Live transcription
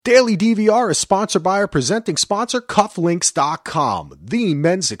Daily DVR is sponsored by our presenting sponsor, Cufflinks.com, the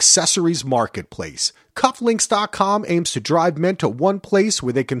men's accessories marketplace. Cufflinks.com aims to drive men to one place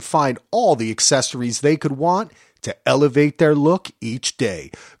where they can find all the accessories they could want to elevate their look each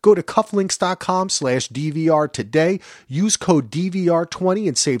day. Go to cufflinks.com/DVR today. Use code DVR20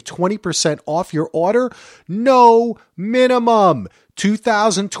 and save 20% off your order. No minimum.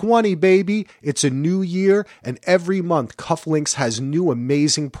 2020, baby. It's a new year, and every month Cufflinks has new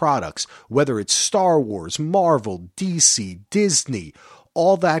amazing products, whether it's Star Wars, Marvel, DC, Disney,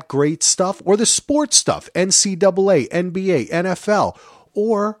 all that great stuff, or the sports stuff, NCAA, NBA, NFL,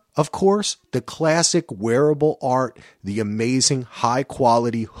 or, of course, the classic wearable art, the amazing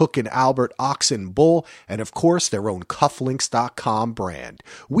high-quality Hook and Albert Oxen Bull, and, of course, their own Cufflinks.com brand.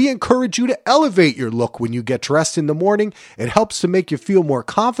 We encourage you to elevate your look when you get dressed in the morning. It helps to make you feel more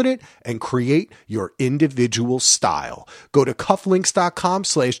confident and create your individual style. Go to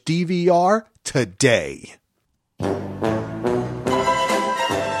Cufflinks.com/DVR today.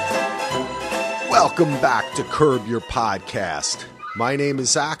 Welcome back to Curb Your Podcast. My name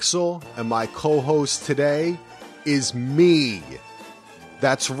is Axel, and my co-host today is me.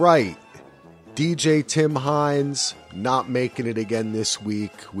 That's right. DJ Tim Hines, not making it again this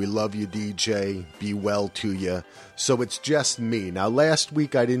week. We love you, DJ. Be well to you. So it's just me. Now, last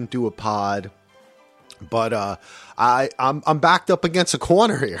week I didn't do a pod, but I'm backed up against a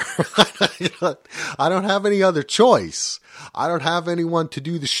corner here. I don't have any other choice. I don't have anyone to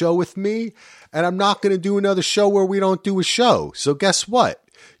do the show with me. And I'm not going to do another show where we don't do a show. So guess what?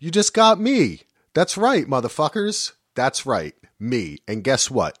 You just got me. That's right, motherfuckers. That's right, me. And guess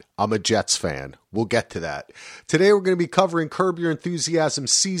what? I'm a Jets fan. We'll get to that. Today we're going to be covering Curb Your Enthusiasm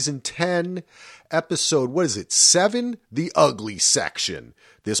Season 10, Episode, 7? The Ugly Section.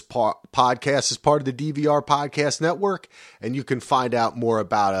 This podcast is part of the DVR Podcast Network, and you can find out more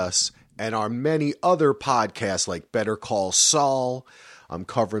about us and our many other podcasts like Better Call Saul. I'm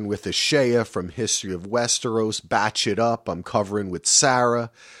covering with Ashaya from History of Westeros, Batch It Up. I'm covering with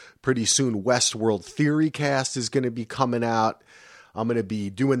Sarah. Pretty soon, Westworld Theorycast is going to be coming out. I'm going to be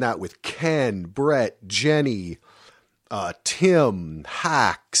doing that with Ken, Brett, Jenny, Tim,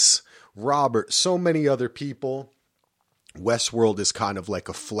 Hacks, Robert, so many other people. Westworld is kind of like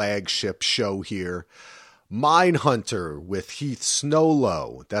a flagship show here. Mindhunter with Heath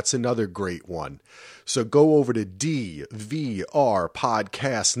Snowlow. That's another great one. So go over to DVR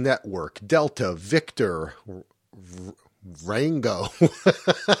Podcast Network, Delta Victor Rango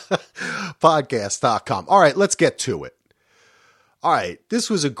Podcast.com. All right, let's get to it. All right, this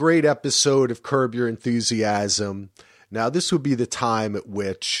was a great episode of Curb Your Enthusiasm. Now, this would be the time at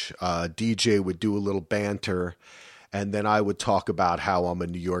which DJ would do a little banter, and then I would talk about how I'm a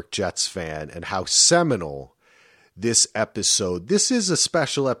New York Jets fan and how seminal this episode. This is a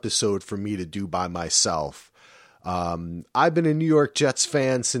special episode for me to do by myself. I've been a New York Jets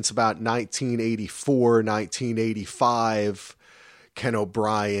fan since about 1984, 1985. Ken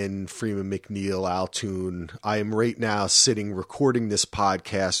O'Brien, Freeman McNeil, Altoon. I am right now sitting recording this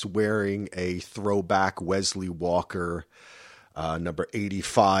podcast wearing a throwback Wesley Walker, number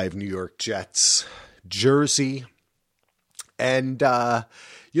 85 New York Jets jersey. And,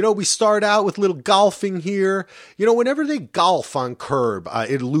 we start out with a little golfing here. Whenever they golf on Curb,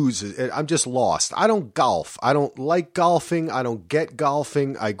 it loses. I'm just lost. I don't golf. I don't like golfing. I don't get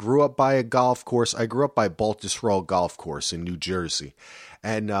golfing. I grew up by a golf course. I grew up by Baltusrol Golf Course in New Jersey.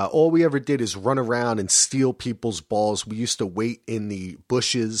 And all we ever did is run around and steal people's balls. We used to wait in the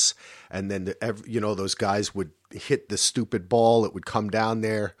bushes, and then, those guys would hit the stupid ball. It would come down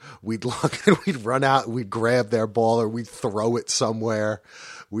there. We'd look and we'd run out and we'd grab their ball or we'd throw it somewhere.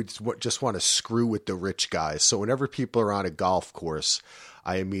 We just want to screw with the rich guys. So whenever people are on a golf course,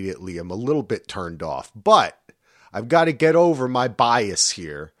 I immediately am a little bit turned off. But I've got to get over my bias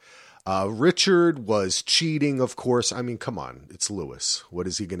here. Richard was cheating, of course. I mean, come on, it's Lewis. What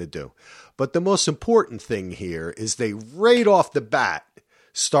is he going to do? But the most important thing here is they right off the bat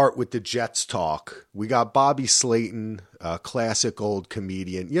start with the Jets talk. We got Bobby Slayton, a classic old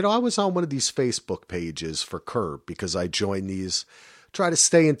comedian. I was on one of these Facebook pages for Curb because I joined these. Try to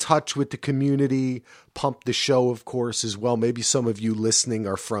stay in touch with the community, pump the show, of course, as well. Maybe some of you listening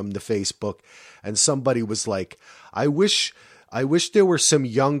are from the Facebook. And somebody was like, I wish there were some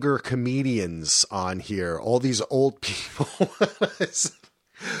younger comedians on here. All these old people.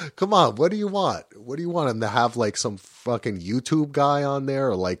 Come on, what do you want? What do you want them to have, like some fucking YouTube guy on there,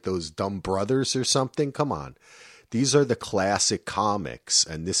 or like those Dumb Brothers or something? Come on. These are the classic comics,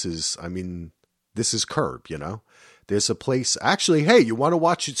 and this is Curb, There's a place, actually, hey, you want to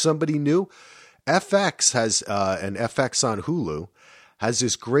watch somebody new? FX has, and FX on Hulu, has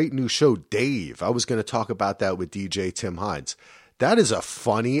this great new show, Dave. I was going to talk about that with DJ Tim Hines. That is a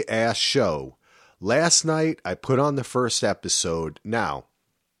funny ass show. Last night, I put on the first episode. Now,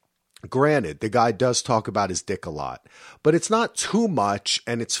 granted, the guy does talk about his dick a lot, but it's not too much,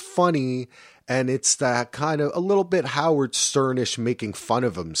 and it's funny, and it's that kind of a little bit Howard Sternish making fun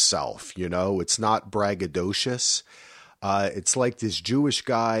of himself, you know? It's not braggadocious. It's like this Jewish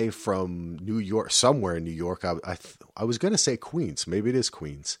guy from New York, somewhere in New York. I was going to say Queens. Maybe it is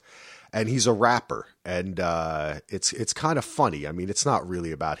Queens. And he's a rapper, and it's kind of funny. I mean, it's not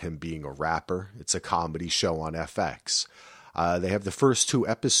really about him being a rapper. It's a comedy show on FX. They have the first 2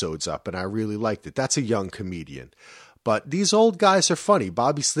 episodes up, and I really liked it. That's a young comedian. But these old guys are funny.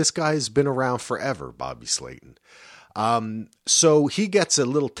 This guy has been around forever, Bobby Slayton. So he gets a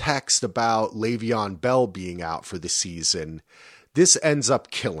little text about Le'Veon Bell being out for the season. This ends up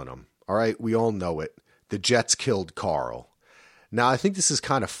killing him. All right, we all know it. The Jets killed Carl. Now, I think this is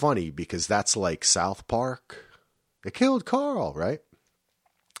kind of funny because that's like South Park. They killed Carl, right?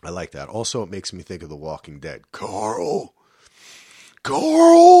 I like that. Also, it makes me think of The Walking Dead. Carl!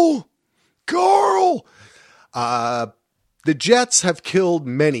 The Jets have killed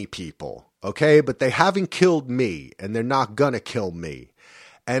many people, okay? But they haven't killed me, and they're not gonna kill me.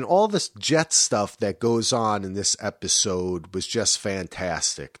 And all this Jet stuff that goes on in this episode was just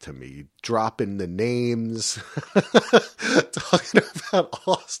fantastic to me. Dropping the names, talking about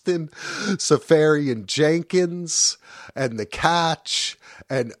Austin Seferian-Jenkins and the catch.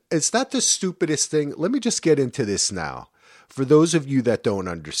 And is that the stupidest thing? Let me just get into this now. For those of you that don't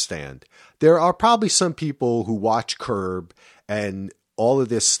understand, there are probably some people who watch Curb and all of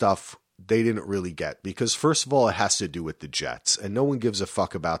this stuff they didn't really get, because first of all, it has to do with the Jets, and no one gives a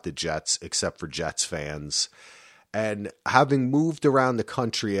fuck about the Jets except for Jets fans. And having moved around the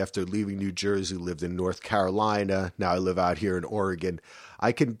country after leaving New Jersey, lived in North Carolina, now I live out here in Oregon,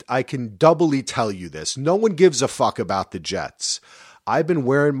 I can doubly tell you this. No one gives a fuck about the Jets. I've been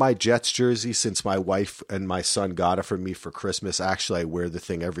wearing my Jets jersey since my wife and my son got it for me for Christmas. Actually, I wear the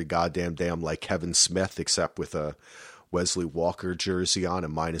thing every goddamn day. I'm like Kevin Smith, except with a Wesley Walker jersey on,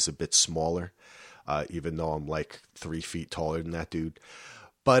 and mine is a bit smaller, even though I'm like 3 feet taller than that dude.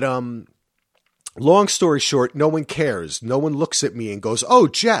 But long story short, no one cares. No one looks at me and goes, "Oh,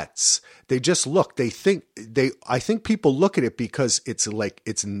 Jets." They just look. I think people look at it because it's like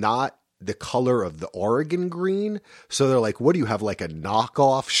it's not the color of the Oregon green. So they're like, "What do you have, like a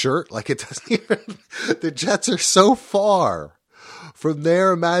knockoff shirt?" Like, it doesn't even. The Jets are so far from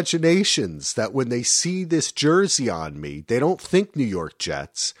their imaginations that when they see this jersey on me, they don't think New York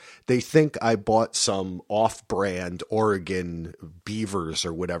Jets. They think I bought some off-brand Oregon Beavers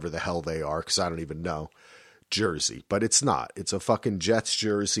or whatever the hell they are, because I don't even know, jersey. But it's not. It's a fucking Jets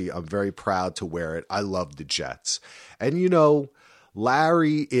jersey. I'm very proud to wear it. I love the Jets. And you know,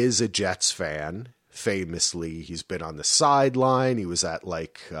 Larry is a Jets fan. Famously, he's been on the sideline. He was at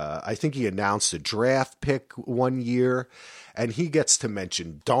I think he announced a draft pick one year, and he gets to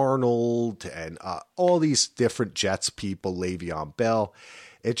mention Darnold and all these different Jets people, Le'Veon Bell.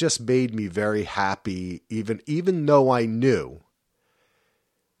 It just made me very happy, even though I knew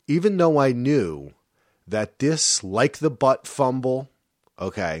that this, like the butt fumble,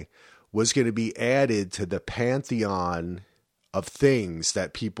 okay, was going to be added to the pantheon of things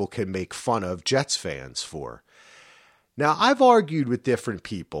that people can make fun of Jets fans for. Now, I've argued with different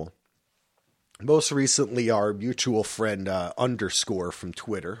people. Most recently, our mutual friend underscore from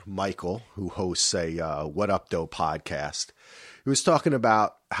Twitter, Michael, who hosts a What Up Doe podcast, he was talking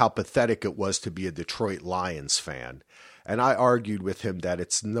about how pathetic it was to be a Detroit Lions fan. And I argued with him that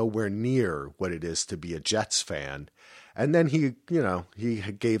it's nowhere near what it is to be a Jets fan. And then he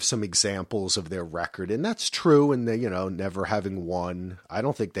gave some examples of their record, and that's true. And they, never having won. I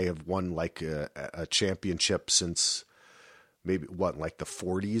don't think they have won like a championship since maybe like the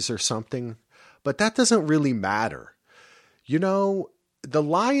 40s or something. But that doesn't really matter. The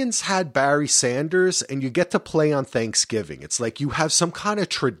Lions had Barry Sanders, and you get to play on Thanksgiving. It's like you have some kind of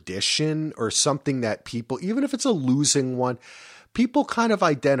tradition or something that people, even if it's a losing one, people kind of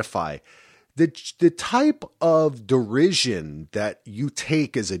identify. The type of derision that you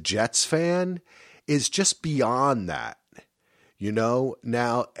take as a Jets fan is just beyond that, now,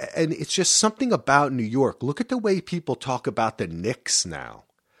 and it's just something about New York. Look at the way people talk about the Knicks now.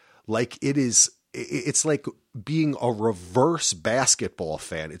 Like it's like being a reverse basketball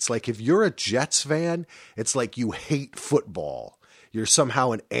fan. It's like if you're a Jets fan, it's like you hate football. You're somehow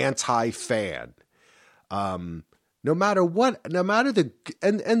an anti-fan. No matter what, and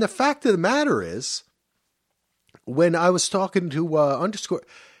the fact of the matter is, when I was talking to underscore,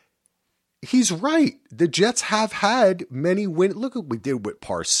 he's right. The Jets have had many wins. Look what we did with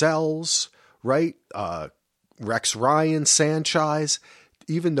Parcells, right? Rex Ryan, Sanchez,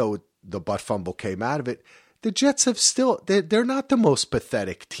 even though the butt fumble came out of it, the Jets have still, they're not the most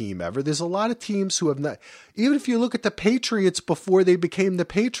pathetic team ever. There's a lot of teams who have not, even if you look at the Patriots before they became the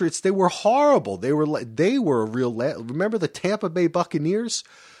Patriots, they were horrible. They were a real, remember the Tampa Bay Buccaneers?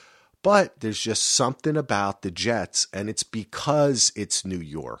 But there's just something about the Jets, and it's because it's New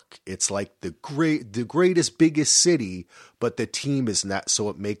York. It's like the greatest, biggest city, but the team is not, so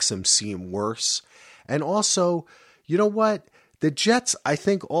it makes them seem worse. And also, you know what? The Jets, I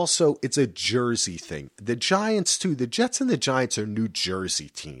think also it's a Jersey thing. The Giants too. The Jets and the Giants are New Jersey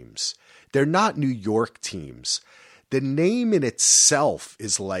teams. They're not New York teams. The name in itself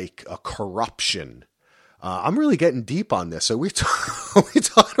is like a corruption. I'm really getting deep on this. Are we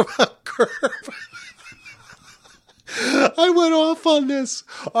talking about Curb? I went off on this.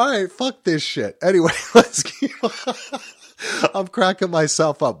 All right, fuck this shit. Anyway, let's keep. I'm cracking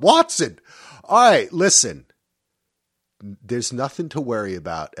myself up. Watson. All right, listen. There's nothing to worry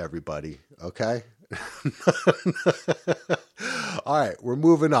about, everybody. Okay. All right, we're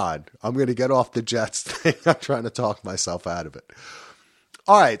moving on. I'm going to get off the Jets thing. I'm trying to talk myself out of it.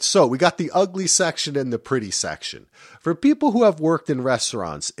 All right, so we got the ugly section and the pretty section. For people who have worked in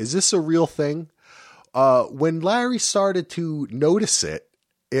restaurants, is this a real thing? When Larry started to notice it,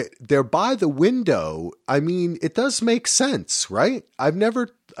 they're by the window. I mean, it does make sense, right? I've never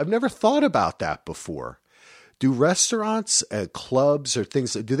thought about that before. Do restaurants, clubs, or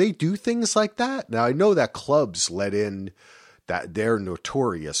things, do they do things like that? Now, I know that clubs let in, that they're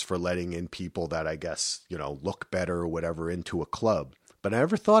notorious for letting in people that I guess, look better or whatever into a club. But I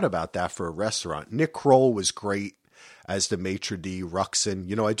never thought about that for a restaurant. Nick Kroll was great as the maitre d',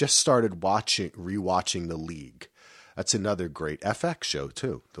 Ruxin. I just started rewatching The League. That's another great FX show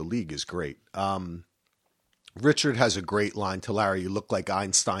too. The League is great. Richard has a great line to Larry. You look like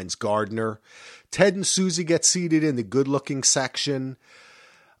Einstein's gardener. Ted and Susie get seated in the good-looking section.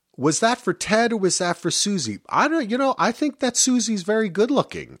 Was that for Ted or was that for Susie? I think that Susie's very good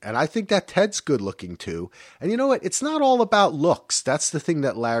looking, and I think that Ted's good looking too. And you know what? It's not all about looks. That's the thing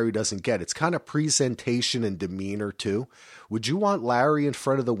that Larry doesn't get. It's kind of presentation and demeanor too. Would you want Larry in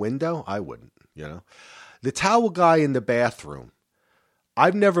front of the window? I wouldn't, The towel guy in the bathroom.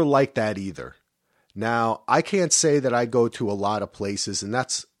 I've never liked that either. Now, I can't say that I go to a lot of places, and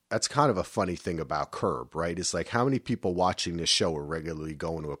that's kind of a funny thing about Curb, right? It's like how many people watching this show are regularly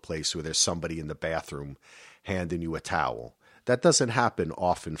going to a place where there's somebody in the bathroom handing you a towel. That doesn't happen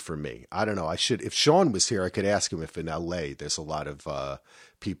often for me. I don't know. If Sean was here, I could ask him if in LA there's a lot of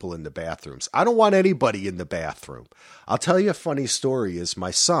people in the bathrooms. I don't want anybody in the bathroom. I'll tell you a funny story is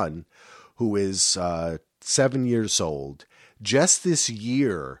my son, who is 7 years old, just this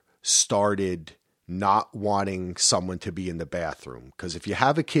year started not wanting someone to be in the bathroom. Because if you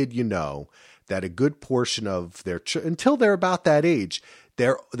have a kid, that a good portion of their until they're about that age,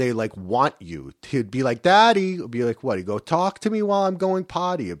 they like want you to be like, Daddy. It'll be like, what? You go talk to me while I'm going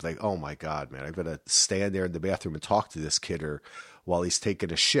potty. It'd be like, oh my God, man, I've got to stand there in the bathroom and talk to this kid while he's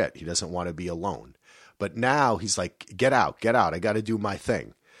taking a shit. He doesn't want to be alone. But now he's like, get out. I got to do my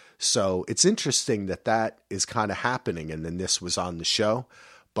thing. So it's interesting that is kind of happening. And then this was on the show.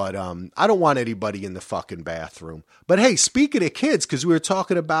 But I don't want anybody in the fucking bathroom. But hey, speaking of kids, because we were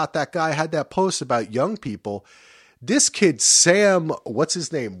talking about that guy had that post about young people. This kid, Sam, what's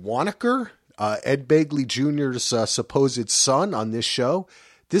his name? Wanamaker, Ed Begley Jr.'s supposed son on this show.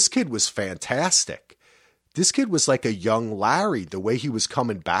 This kid was fantastic. This kid was like a young Larry, the way he was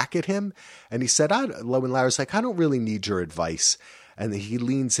coming back at him. And he said, when Larry's like, I don't really need your advice. And then he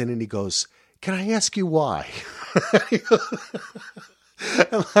leans in and he goes, can I ask you why?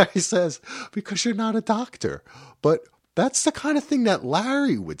 And Larry says, because you're not a doctor. But that's the kind of thing that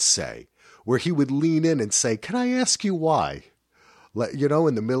Larry would say, where he would lean in and say, can I ask you why?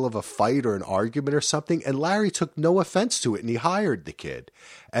 In the middle of a fight or an argument or something. And Larry took no offense to it and he hired the kid.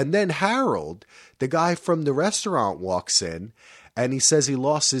 And then Harold, the guy from the restaurant, walks in and he says he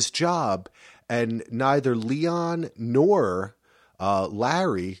lost his job. And neither Leon nor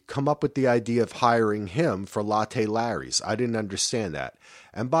Larry come up with the idea of hiring him for Latte Larry's. I didn't understand that.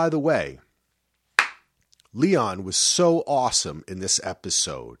 And by the way, Leon was so awesome in this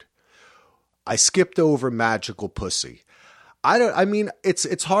episode. I skipped over Magical Pussy.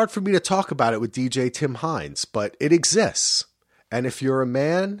 It's hard for me to talk about it with DJ Tim Hines, but it exists. And if you're a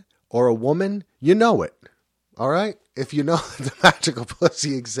man or a woman, you know it. All right? If you know the Magical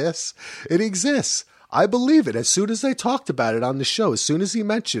Pussy exists, it exists. I believe it. As soon as they talked about it on the show, as soon as he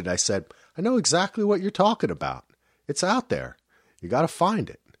mentioned it, I said, I know exactly what you're talking about. It's out there. You got to find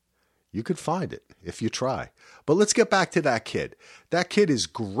it. You could find it if you try. But let's get back to that kid. That kid is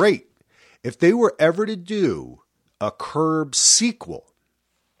great. If they were ever to do a Curb sequel,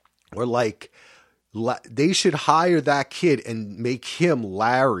 or like, they should hire that kid and make him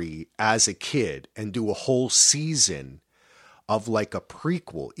Larry as a kid and do a whole season of like a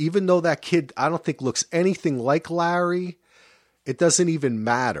prequel. Even though that kid, I don't think looks anything like Larry, it doesn't even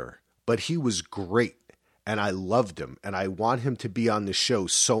matter. But he was great and I loved him and I want him to be on the show.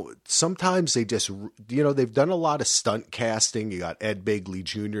 So sometimes they just, they've done a lot of stunt casting. You got Ed Begley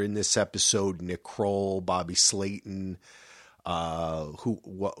Jr. in this episode, Nick Kroll, Bobby Slayton.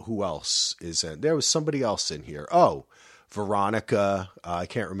 Who else is in? There was somebody else in here. Oh, Veronica. I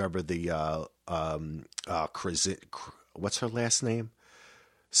can't remember the what's her last name?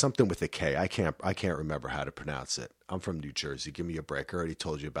 Something with a K. I can't remember how to pronounce it. I'm from New Jersey. Give me a break. I already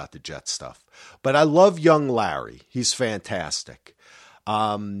told you about the Jet stuff. But I love young Larry. He's fantastic.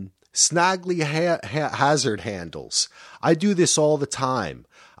 Snaggly hazard handles. I do this all the time.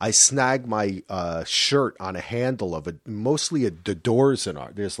 I snag my shirt on a handle of mostly the doors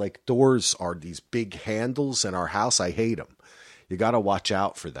there's like doors are these big handles in our house. I hate them. You got to watch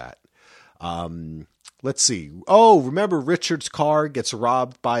out for that. Let's see. Oh, remember Richard's car gets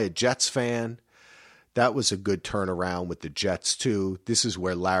robbed by a Jets fan? That was a good turnaround with the Jets too. This is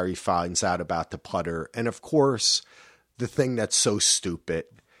where Larry finds out about the putter. And of course, the thing that's so stupid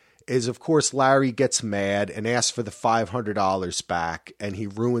is, of course, Larry gets mad and asks for the $500 back, and he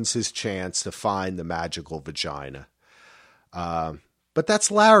ruins his chance to find the magical vagina. But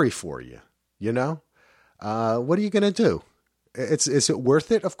that's Larry for you, you know? What are you going to do? Is it worth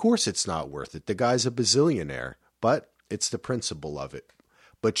it? Of course it's not worth it. The guy's a bazillionaire, but it's the principle of it.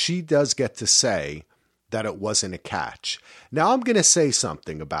 But she does get to say that it wasn't a catch. Now I'm going to say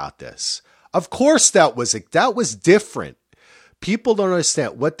something about this. Of course that was different. People don't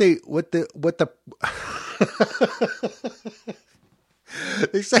understand what the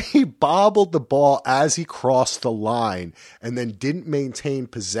they say he bobbled the ball as he crossed the line and then didn't maintain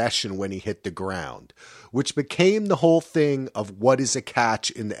possession when he hit the ground, which became the whole thing of what is a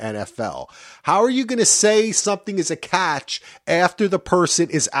catch in the NFL. How are you going to say something is a catch after the person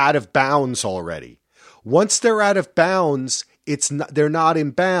is out of bounds already? Once they're out of bounds, they're not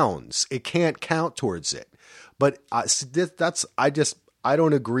in bounds. It can't count towards it. But I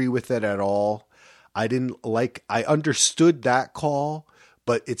don't agree with it at all. I understood that call,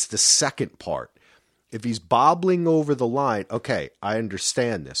 but it's the second part. If he's bobbling over the line, okay, I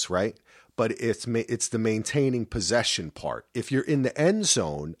understand this, right? But it's the maintaining possession part. If you're in the end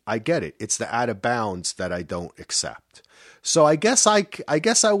zone, I get it. It's the out of bounds that I don't accept. So I guess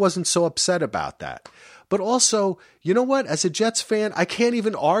I wasn't so upset about that. But also, you know what? As a Jets fan, I can't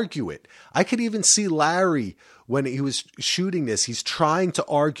even argue it. I could even see Larry when he was shooting this. He's trying to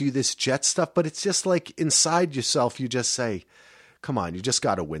argue this Jet stuff, but it's just like inside yourself, you just say, come on, you just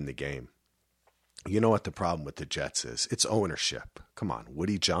got to win the game. You know what the problem with the Jets is? It's ownership. Come on,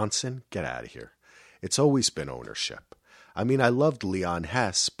 Woody Johnson, get out of here. It's always been ownership. I mean, I loved Leon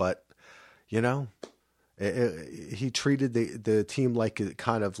Hess, but, you know, he treated the team like it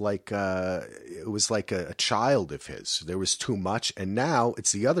was like a child of his. There was too much. And now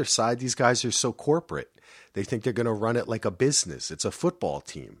it's the other side. These guys are so corporate. They think they're going to run it like a business. It's a football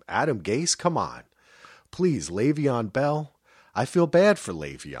team. Adam Gase, come on. Please, Le'Veon Bell. I feel bad for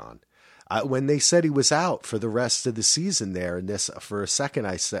Le'Veon. When they said he was out for the rest of the season there, and this for a second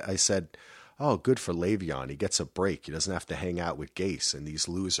I said, oh, good for Le'Veon. He gets a break. He doesn't have to hang out with Gase and these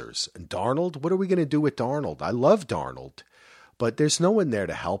losers. And Darnold, what are we going to do with Darnold? I love Darnold, but there's no one there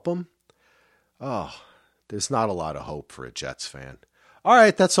to help him. Oh, there's not a lot of hope for a Jets fan. All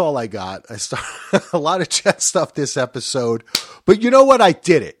right, that's all I got. I started a lot of Jets stuff this episode, but you know what? I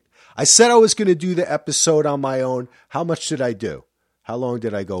did it. I said I was going to do the episode on my own. How much did I do? How long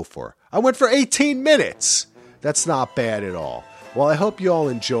did I go for? I went for 18 minutes. That's not bad at all. Well, I hope you all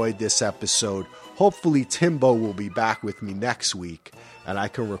enjoyed this episode. Hopefully Timbo will be back with me next week and I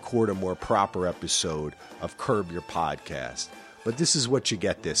can record a more proper episode of Curb Your Podcast. But this is what you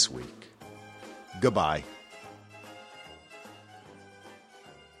get this week. Goodbye.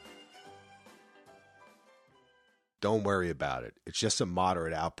 Don't worry about it. It's just a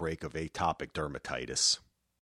moderate outbreak of atopic dermatitis.